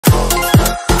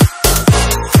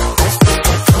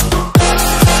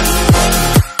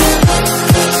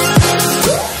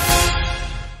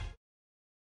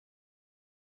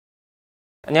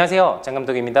안녕하세요,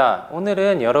 장감독입니다.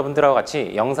 오늘은 여러분들하고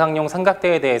같이 영상용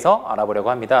삼각대에 대해서 알아보려고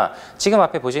합니다. 지금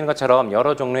앞에 보시는 것처럼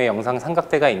여러 종류의 영상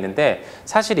삼각대가 있는데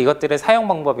사실 이것들의 사용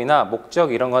방법이나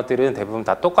목적 이런 것들은 대부분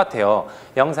다 똑같아요.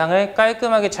 영상을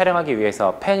깔끔하게 촬영하기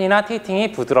위해서 펜이나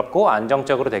티팅이 부드럽고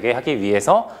안정적으로 되게 하기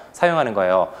위해서 사용하는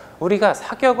거예요. 우리가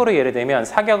사격으로 예를 들면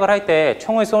사격을 할 때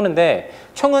총을 쏘는데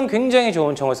총은 굉장히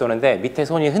좋은 총을 쏘는데 밑에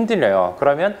손이 흔들려요.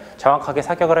 그러면 정확하게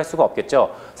사격을 할 수가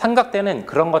없겠죠. 삼각대는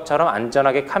그런 것처럼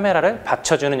안전하게 카메라를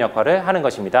받쳐주는 역할을 하는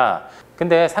것입니다.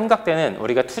 근데 삼각대는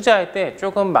우리가 투자할 때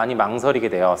조금 많이 망설이게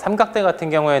돼요. 삼각대 같은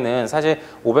경우에는 사실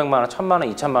 500만 원, 1000만 원,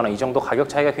 2000만 원 이 정도 가격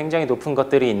차이가 굉장히 높은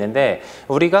것들이 있는데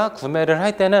우리가 구매를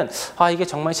할 때는 이게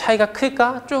정말 차이가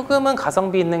클까? 조금은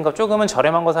가성비 있는 거, 조금은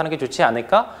저렴한 거 사는 게 좋지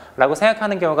않을까? 라고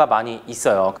생각하는 경우가 많이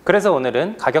있어요. 그래서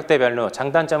오늘은 가격대별로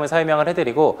장단점을 설명을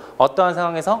해드리고 어떠한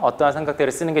상황에서 어떠한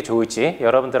삼각대를 쓰는 게 좋을지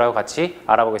여러분들하고 같이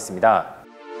알아보겠습니다.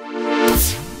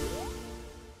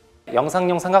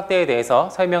 영상용 삼각대에 대해서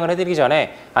설명을 해드리기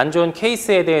전에 안 좋은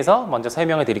케이스에 대해서 먼저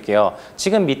설명을 드릴게요.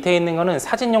 지금 밑에 있는 거는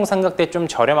사진용 삼각대 좀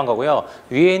저렴한 거고요.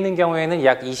 위에 있는 경우에는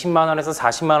약 20만 원에서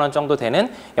 40만 원 정도 되는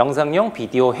영상용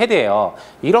비디오 헤드예요.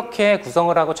 이렇게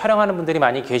구성을 하고 촬영하는 분들이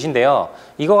많이 계신데요.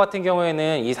 이거 같은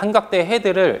경우에는 이 삼각대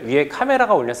헤드를 위에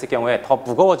카메라가 올렸을 경우에 더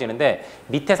무거워지는데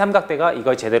밑에 삼각대가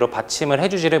이걸 제대로 받침을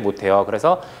해주지를 못해요.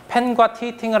 그래서 펜과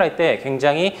티팅을 할 때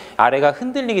굉장히 아래가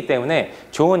흔들리기 때문에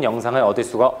좋은 영상을 얻을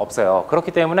수가 없어요. 그렇기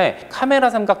때문에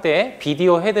카메라 삼각대에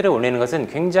비디오 헤드를 올리는 것은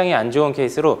굉장히 안 좋은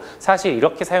케이스로 사실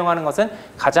이렇게 사용하는 것은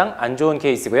가장 안 좋은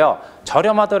케이스고요.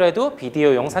 저렴하더라도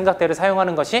비디오용 삼각대를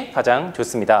사용하는 것이 가장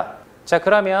좋습니다. 자,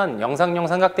 그러면 영상용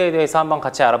삼각대에 대해서 한번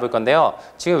같이 알아볼 건데요.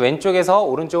 지금 왼쪽에서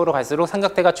오른쪽으로 갈수록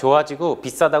삼각대가 좋아지고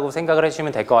비싸다고 생각을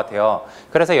해주시면 될 것 같아요.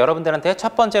 그래서 여러분들한테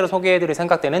첫 번째로 소개해드릴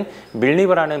삼각대는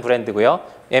밀리보라는 브랜드고요.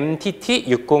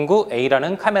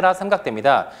 MTT609A라는 카메라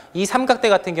삼각대입니다. 이 삼각대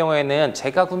같은 경우에는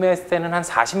제가 구매했을 때는 한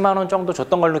 40만 원 정도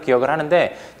줬던 걸로 기억을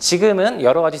하는데 지금은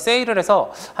여러 가지 세일을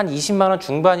해서 한 20만 원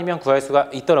중반이면 구할 수가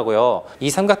있더라고요. 이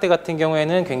삼각대 같은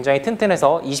경우에는 굉장히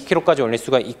튼튼해서 20kg까지 올릴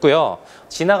수가 있고요.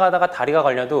 지나가다가 다리가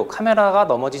걸려도 카메라가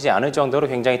넘어지지 않을 정도로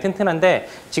굉장히 튼튼한데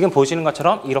지금 보시는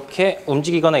것처럼 이렇게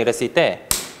움직이거나 이랬을 때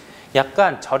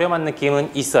약간 저렴한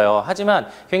느낌은 있어요. 하지만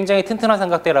굉장히 튼튼한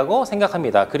삼각대라고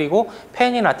생각합니다. 그리고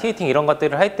펜이나 티팅 이런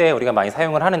것들을 할 때 우리가 많이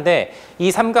사용을 하는데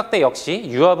이 삼각대 역시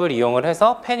유압을 이용을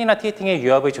해서 펜이나 티팅의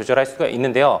유압을 조절할 수가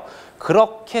있는데요.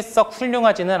 그렇게 썩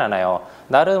훌륭하지는 않아요.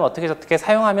 나름 어떻게 저렇게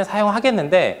사용하면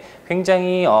사용하겠는데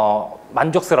굉장히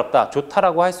만족스럽다,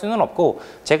 좋다라고 할 수는 없고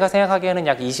제가 생각하기에는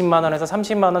약 20만 원에서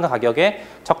 30만 원 가격에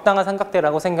적당한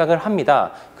삼각대라고 생각을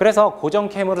합니다. 그래서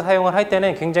고정캠으로 사용을 할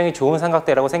때는 굉장히 좋은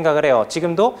삼각대라고 생각을 해요.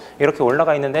 지금도 이렇게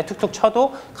올라가 있는데 툭툭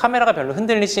쳐도 카메라가 별로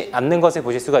흔들리지 않는 것을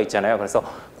보실 수가 있잖아요. 그래서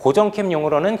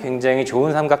고정캠용으로는 굉장히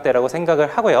좋은 삼각대라고 생각을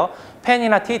하고요.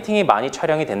 펜이나 티팅이 많이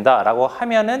촬영이 된다라고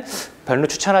하면은 별로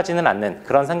추천하지는 않는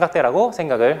그런 삼각대라고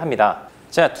생각을 합니다.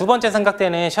 자, 두 번째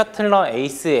삼각대는 셔틀러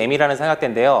에이스 M이라는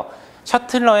삼각대인데요.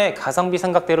 셔틀러의 가성비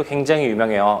삼각대로 굉장히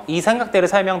유명해요. 이 삼각대를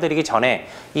설명드리기 전에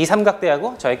이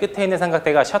삼각대하고 저희 끝에 있는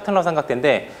삼각대가 셔틀러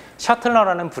삼각대인데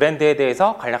셔틀러라는 브랜드에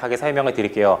대해서 간략하게 설명을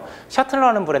드릴게요.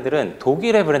 셔틀러라는 브랜드는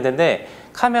독일의 브랜드인데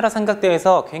카메라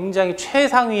삼각대에서 굉장히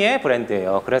최상위의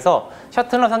브랜드예요. 그래서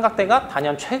셔틀러 삼각대가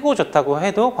단연 최고 좋다고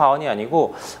해도 과언이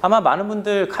아니고 아마 많은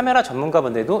분들 카메라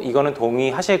전문가분들도 이거는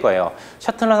동의하실 거예요.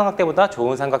 셔틀러 삼각대보다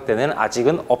좋은 삼각대는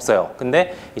아직은 없어요.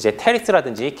 근데 이제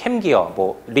테리스라든지 캠기어,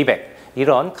 리백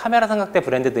이런 카메라 삼각대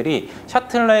브랜드들이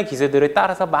셔틀러의 기술들을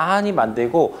따라서 많이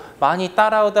만들고 많이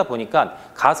따라오다 보니까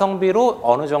가성비로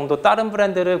어느 정도 다른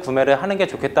브랜드를 구매를 하는 게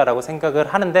좋겠다라고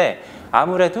생각을 하는데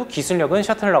아무래도 기술력은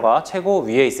셔틀러가 최고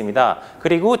위에 있습니다.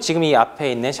 그리고 지금 이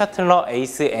앞에 있는 셔틀러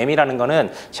에이스 M이라는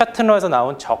거는 셔틀러에서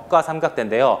나온 저가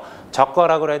삼각대인데요.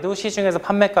 저가라고 해도 시중에서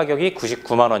판매 가격이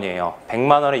 99만 원이에요.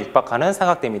 100만 원에 육박하는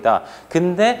삼각대입니다.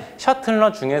 근데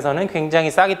셔틀러 중에서는 굉장히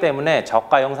싸기 때문에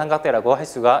저가형 삼각대라고 할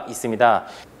수가 있습니다.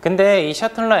 근데 이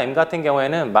셔틀러 M 같은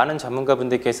경우에는 많은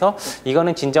전문가분들께서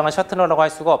이거는 진정한 셔틀러라고 할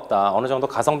수가 없다. 어느 정도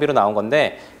가성비로 나온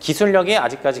건데 기술력이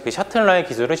아직까지 그 셔틀러의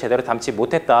기술을 제대로 담지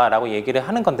못했다라고 얘기를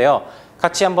하는 건데요.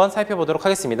 같이 한번 살펴보도록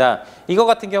하겠습니다. 이거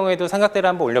같은 경우에도 삼각대를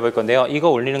한번 올려볼 건데요. 이거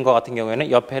올리는 거 같은 경우에는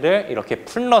옆에를 이렇게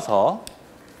풀러서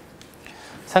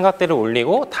삼각대를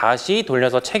올리고 다시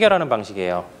돌려서 체결하는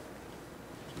방식이에요.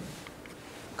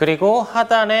 그리고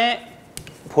하단에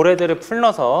볼헤드를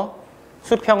풀러서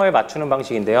수평을 맞추는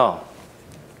방식인데요.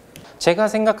 제가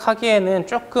생각하기에는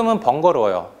조금은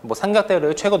번거로워요. 뭐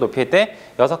삼각대를 최고 높일 때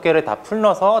 6개를 다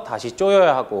풀러서 다시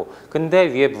조여야 하고, 근데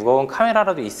위에 무거운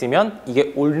카메라라도 있으면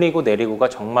이게 올리고 내리고가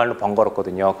정말로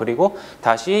번거롭거든요. 그리고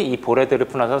다시 이 보레드를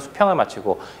풀어서 수평을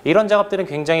맞추고, 이런 작업들은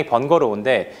굉장히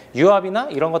번거로운데 유압이나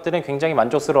이런 것들은 굉장히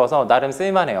만족스러워서 나름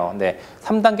쓸만해요. 네,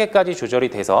 3단계까지 조절이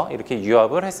돼서 이렇게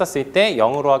유압을 했었을 때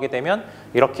 0으로 하게 되면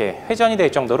이렇게 회전이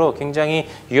될 정도로 굉장히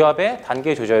유압의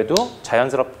단계 조절도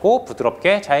자연스럽고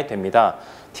부드럽게 잘 됩니다.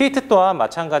 틸트 또한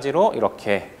마찬가지로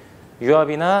이렇게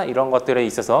유압이나 이런 것들에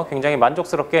있어서 굉장히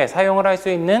만족스럽게 사용을 할 수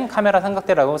있는 카메라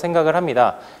삼각대라고 생각을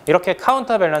합니다. 이렇게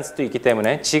카운터 밸런스도 있기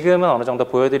때문에 지금은 어느 정도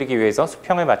보여드리기 위해서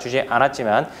수평을 맞추지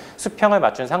않았지만, 수평을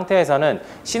맞춘 상태에서는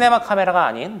시네마 카메라가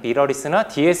아닌 미러리스나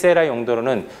DSLR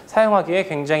용도로는 사용하기에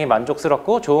굉장히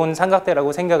만족스럽고 좋은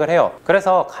삼각대라고 생각을 해요.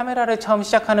 그래서 카메라를 처음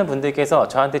시작하는 분들께서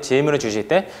저한테 질문을 주실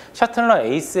때 셔틀러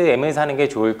에이스 M을 사는 게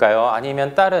좋을까요?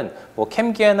 아니면 다른 뭐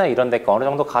캠기어나 이런 데 거 어느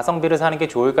정도 가성비를 사는 게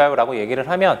좋을까요? 라고 얘기를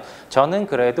하면 저는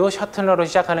그래도 셔틀러로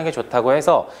시작하는 게 좋다고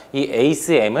해서 이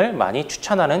에이스 M을 많이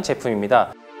추천하는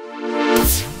제품입니다.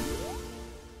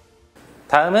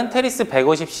 다음은 테리스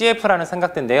 150CF라는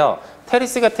삼각대인데요.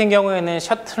 테리스 같은 경우에는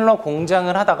셔틀러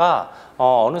공장을 하다가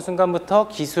어느 순간부터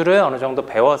기술을 어느 정도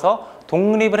배워서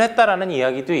독립을 했다라는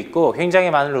이야기도 있고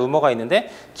굉장히 많은 루머가 있는데,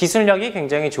 기술력이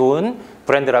굉장히 좋은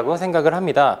브랜드라고 생각을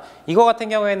합니다. 이거 같은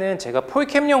경우에는 제가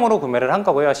폴캠용으로 구매를 한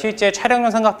거고요. 실제 촬영용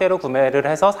삼각대로 구매를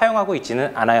해서 사용하고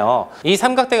있지는 않아요. 이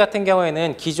삼각대 같은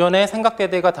경우에는 기존의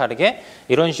삼각대들과 다르게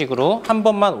이런 식으로 한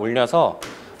번만 올려서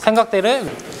삼각대를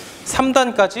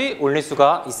 3단까지 올릴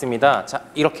수가 있습니다. 자,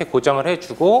 이렇게 고정을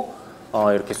해주고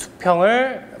이렇게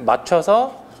수평을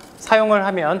맞춰서 사용을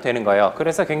하면 되는 거예요.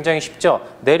 그래서 굉장히 쉽죠.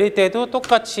 내릴 때도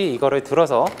똑같이 이거를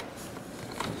들어서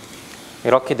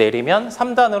이렇게 내리면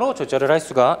 3단으로 조절을 할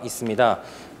수가 있습니다.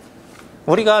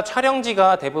 우리가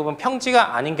촬영지가 대부분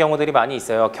평지가 아닌 경우들이 많이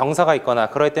있어요. 경사가 있거나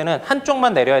그럴 때는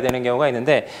한쪽만 내려야 되는 경우가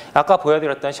있는데, 아까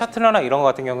보여드렸던 셔틀러나 이런 거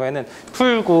같은 경우에는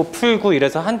풀고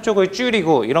이래서 한쪽을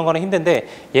줄이고 이런 거는 힘든데,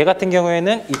 얘 같은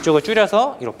경우에는 이쪽을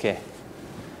줄여서 이렇게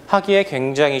하기에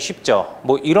굉장히 쉽죠.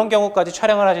 뭐 이런 경우까지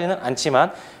촬영을 하지는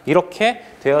않지만 이렇게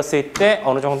되었을 때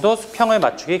어느 정도 수평을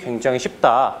맞추기 굉장히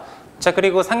쉽다. 자,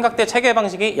 그리고 삼각대 체결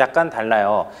방식이 약간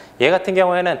달라요. 얘 같은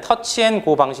경우에는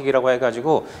터치앤고 방식이라고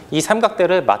해가지고 이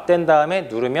삼각대를 맞댄 다음에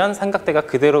누르면 삼각대가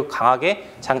그대로 강하게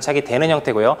장착이 되는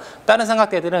형태고요. 다른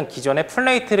삼각대들은 기존에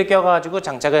플레이트를 껴가지고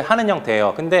장착을 하는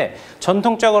형태예요. 근데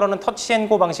전통적으로는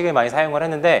터치앤고 방식을 많이 사용을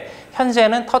했는데,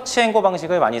 현재는 터치앤고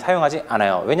방식을 많이 사용하지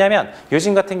않아요. 왜냐하면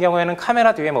요즘 같은 경우에는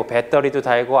카메라 뒤에 뭐 배터리도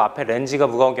달고 앞에 렌즈가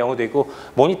무거운 경우도 있고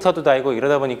모니터도 달고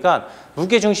이러다 보니까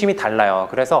무게 중심이 달라요.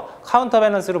 그래서 카운터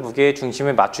밸런스로 무게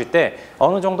중심을 맞출 때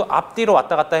어느 정도 앞뒤로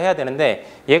왔다 갔다 해야 되는데,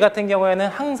 얘 같은 경우에는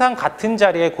항상 같은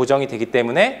자리에 고정이 되기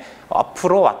때문에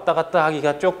앞으로 왔다 갔다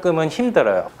하기가 조금은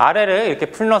힘들어요. 아래를 이렇게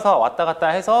풀러서 왔다 갔다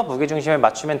해서 무게중심을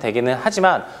맞추면 되기는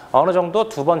하지만 어느 정도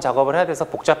 2번 작업을 해야 돼서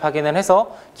복잡하기는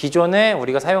해서 기존에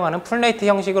우리가 사용하는 플레이트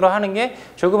형식으로 하는 게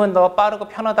조금은 더 빠르고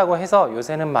편하다고 해서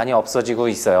요새는 많이 없어지고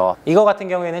있어요. 이거 같은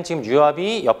경우에는 지금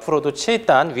유압이 옆으로도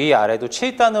 7단, 위아래도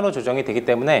 7단으로 조정이 되기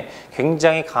때문에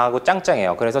굉장히 강하고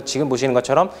짱짱해요. 그래서 지금 보시는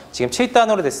것처럼 지금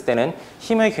 7단으로 됐을 때는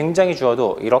힘을 굉장히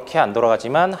주어도 이렇게 안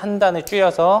돌아가지만 한 단을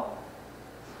줄여서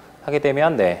하게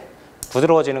되면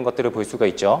부드러워지는 것들을 볼 수가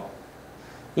있죠.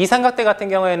 이 삼각대 같은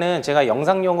경우에는 제가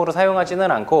영상용으로 사용하지는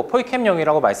않고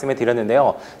폴캠용이라고 말씀을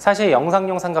드렸는데요. 사실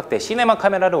영상용 삼각대, 시네마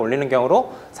카메라를 올리는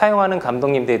경우로 사용하는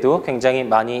감독님들도 굉장히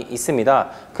많이 있습니다.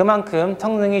 그만큼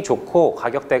성능이 좋고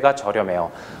가격대가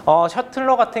저렴해요.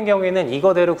 셔틀러 같은 경우에는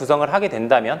이거대로 구성을 하게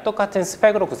된다면, 똑같은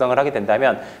스펙으로 구성을 하게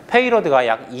된다면 페이로드가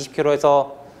약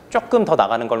 20kg에서 조금 더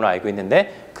나가는 걸로 알고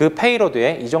있는데, 그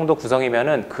페이로드에 이 정도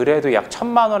구성이면은 그래도 약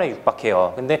 1000만 원에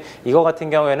육박해요. 근데 이거 같은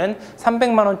경우에는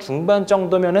 300만 원 중반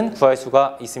정도면은 구할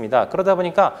수가 있습니다. 그러다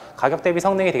보니까 가격 대비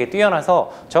성능이 되게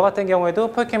뛰어나서 저 같은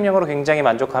경우에도 폴캠용으로 굉장히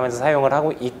만족하면서 사용을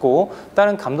하고 있고,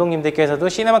 다른 감독님들께서도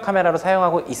시네마 카메라로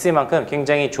사용하고 있을 만큼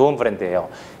굉장히 좋은 브랜드예요.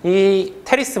 이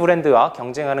테리스 브랜드와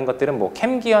경쟁하는 것들은 뭐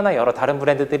캠기어나 여러 다른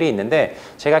브랜드들이 있는데,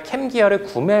 제가 캠기어를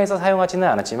구매해서 사용하지는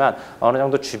않았지만 어느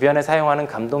정도 주변에 사용하는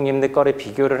감독님들 거를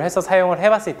비교를 해서 사용을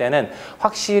해봤을 때는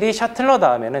확실히 셔틀러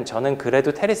다음에는 저는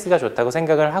그래도 테리스가 좋다고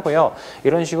생각을 하고요.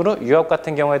 이런 식으로 유압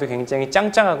같은 경우에도 굉장히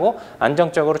짱짱하고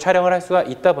안정적으로 촬영을 할 수가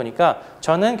있다 보니까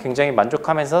저는 굉장히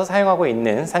만족하면서 사용하고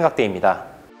있는 삼각대입니다.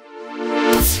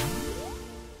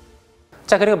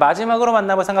 자, 그리고 마지막으로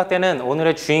만나볼 삼각대는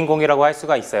오늘의 주인공이라고 할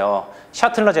수가 있어요.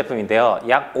 셔틀러 제품인데요.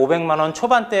 약 500만 원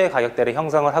초반대의 가격대를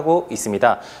형성을 하고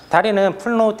있습니다. 다리는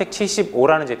풀로우텍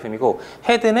 75라는 제품이고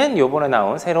헤드는 요번에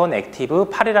나온 새로운 액티브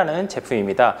 8이라는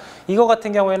제품입니다. 이거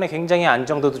같은 경우에는 굉장히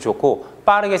안정도도 좋고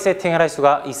빠르게 세팅을 할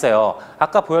수가 있어요.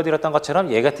 아까 보여드렸던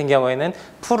것처럼 얘 같은 경우에는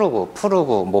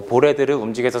푸르고 뭐 보레드를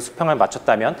움직여서 수평을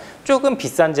맞췄다면 조금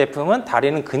비싼 제품은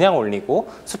다리는 그냥 올리고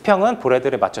수평은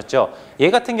보레드를 맞췄죠. 얘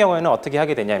같은 경우에는 어떻게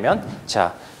하게 되냐면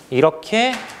자,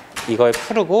 이렇게 이걸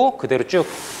풀고 그대로 쭉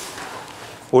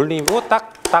올리고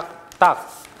딱딱딱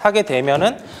하게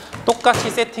되면은 똑같이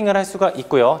세팅을 할 수가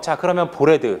있고요. 자, 그러면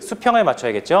보레드 수평을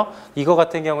맞춰야겠죠. 이거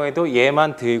같은 경우에도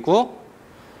얘만 들고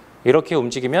이렇게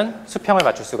움직이면 수평을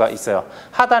맞출 수가 있어요.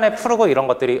 하단에 푸르고 이런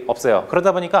것들이 없어요.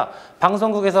 그러다 보니까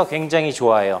방송국에서 굉장히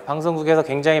좋아해요. 방송국에서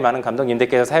굉장히 많은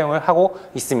감독님들께서 사용을 하고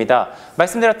있습니다.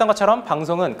 말씀드렸던 것처럼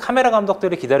방송은 카메라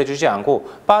감독들이 기다려주지 않고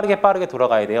빠르게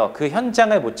돌아가야 돼요. 그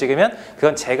현장을 못 찍으면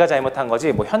그건 제가 잘못한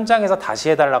거지 뭐 현장에서 다시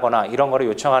해달라거나 이런 거를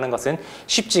요청하는 것은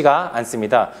쉽지가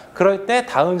않습니다. 그럴 때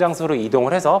다음 장소로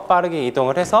이동을 해서 빠르게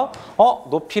이동을 해서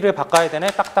높이를 바꿔야 되네.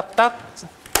 딱딱딱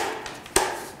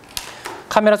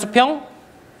카메라 수평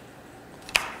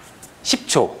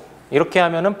 10초 이렇게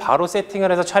하면은 바로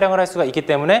세팅을 해서 촬영을 할 수가 있기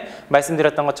때문에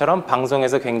말씀드렸던 것처럼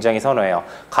방송에서 굉장히 선호해요.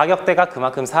 가격대가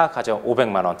그만큼 사악하죠.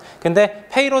 500만 원. 근데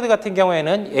페이로드 같은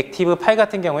경우에는 액티브 8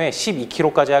 같은 경우에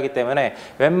 12kg까지 하기 때문에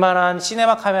웬만한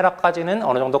시네마 카메라까지는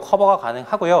어느 정도 커버가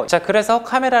가능하고요. 자, 그래서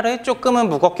카메라를 조금은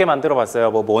무겁게 만들어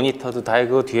봤어요. 뭐 모니터도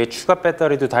달고 뒤에 추가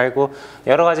배터리도 달고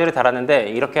여러 가지를 달았는데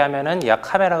이렇게 하면은 약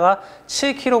카메라가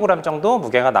 7kg 정도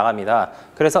무게가 나갑니다.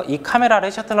 그래서 이 카메라를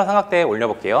셔틀러 삼각대에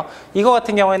올려볼게요. 이거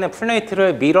같은 경우에는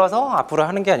플레이트를 밀어서 앞으로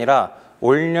하는 게 아니라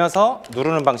올려서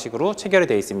누르는 방식으로 체결이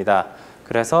되어 있습니다.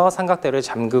 그래서 삼각대를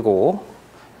잠그고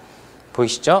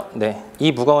보이시죠? 네,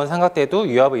 이 무거운 삼각대도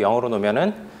유압을 0으로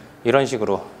놓으면은 이런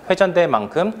식으로 회전될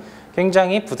만큼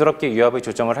굉장히 부드럽게 유압을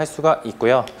조정을 할 수가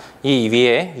있고요. 이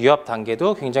위에 유압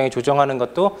단계도 굉장히 조정하는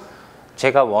것도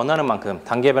제가 원하는 만큼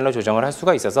단계별로 조정을 할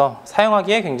수가 있어서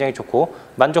사용하기에 굉장히 좋고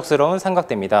만족스러운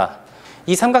삼각대입니다.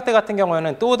 이 삼각대 같은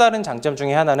경우에는 또 다른 장점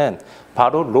중에 하나는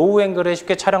바로 로우 앵글을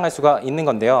쉽게 촬영할 수가 있는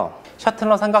건데요.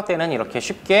 셔틀러 삼각대는 이렇게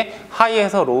쉽게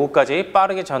하이에서 로우까지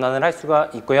빠르게 전환을 할 수가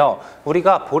있고요.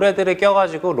 우리가 보레드를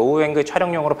껴가지고 로우 앵글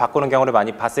촬영용으로 바꾸는 경우를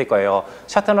많이 봤을 거예요.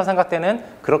 셔틀러 삼각대는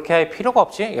그렇게 할 필요가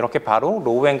없이 이렇게 바로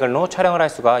로우 앵글로 촬영을 할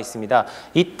수가 있습니다.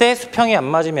 이때 수평이 안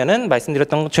맞으면은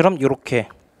말씀드렸던 것처럼 이렇게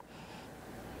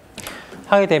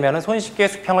하게 되면 손쉽게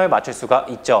수평을 맞출 수가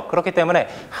있죠. 그렇기 때문에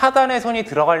하단에 손이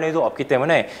들어갈 일도 없기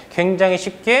때문에 굉장히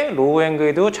쉽게 로우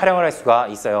앵글도 촬영을 할 수가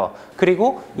있어요.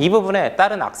 그리고 이 부분에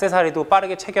다른 액세서리도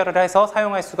빠르게 체결을 해서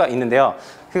사용할 수가 있는데요.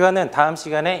 그거는 다음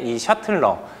시간에 이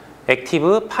셔틀러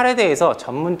액티브 8에 대해서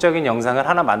전문적인 영상을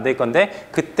하나 만들 건데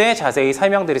그때 자세히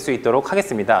설명드릴 수 있도록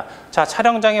하겠습니다. 자,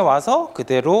 촬영장에 와서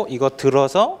그대로 이거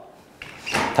들어서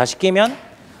다시 끼면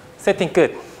세팅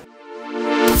끝.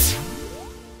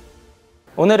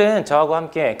 오늘은 저하고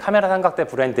함께 카메라 삼각대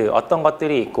브랜드 어떤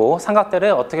것들이 있고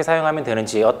삼각대를 어떻게 사용하면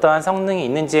되는지 어떠한 성능이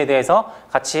있는지에 대해서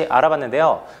같이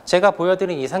알아봤는데요. 제가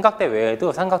보여드린 이 삼각대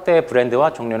외에도 삼각대의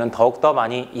브랜드와 종류는 더욱더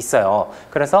많이 있어요.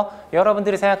 그래서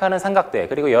여러분들이 생각하는 삼각대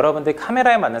그리고 여러분들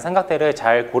카메라에 맞는 삼각대를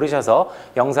잘 고르셔서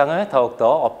영상을 더욱더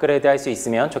업그레이드 할 수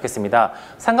있으면 좋겠습니다.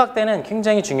 삼각대는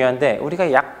굉장히 중요한데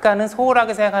우리가 약간은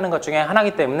소홀하게 생각하는 것 중에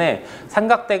하나이기 때문에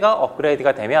삼각대가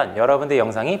업그레이드가 되면 여러분들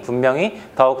영상이 분명히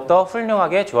더욱더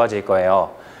훌륭하게 좋아질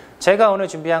거예요. 제가 오늘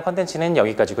준비한 컨텐츠는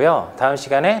여기까지고요. 다음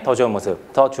시간에 더 좋은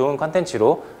모습, 더 좋은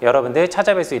컨텐츠로 여러분들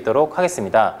찾아뵐 수 있도록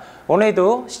하겠습니다.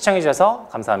 오늘도 시청해주셔서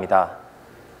감사합니다.